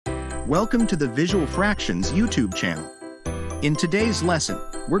Welcome to the Visual Fractions YouTube channel. In today's lesson,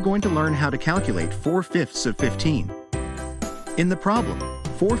 we're going to learn how to calculate 4/5 of 15. In the problem,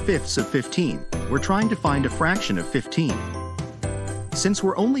 4/5 of 15, we're trying to find a fraction of 15. Since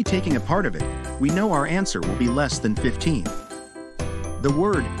we're only taking a part of it, we know our answer will be less than 15. The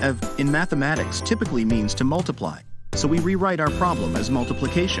word of in mathematics typically means to multiply, so we rewrite our problem as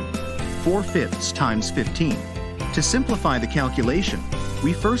multiplication. 4/5 times 15. To simplify the calculation,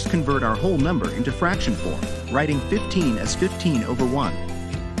 we first convert our whole number into fraction form, writing 15 as 15 over 1.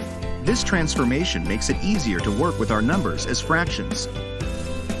 This transformation makes it easier to work with our numbers as fractions.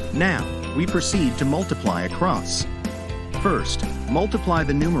 Now, we proceed to multiply across. First, multiply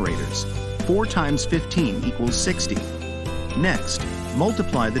the numerators. 4 times 15 equals 60. Next,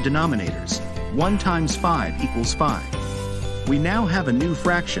 multiply the denominators. 1 times 5 equals 5. We now have a new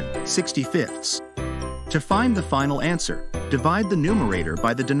fraction, 60/5. To find the final answer, divide the numerator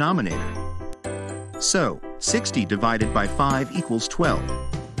by the denominator. So, 60 divided by 5 equals 12.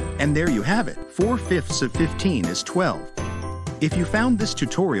 And there you have it, 4/5 of 15 is 12. If you found this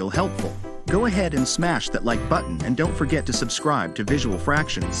tutorial helpful, go ahead and smash that like button and don't forget to subscribe to Visual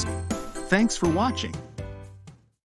Fractions. Thanks for watching.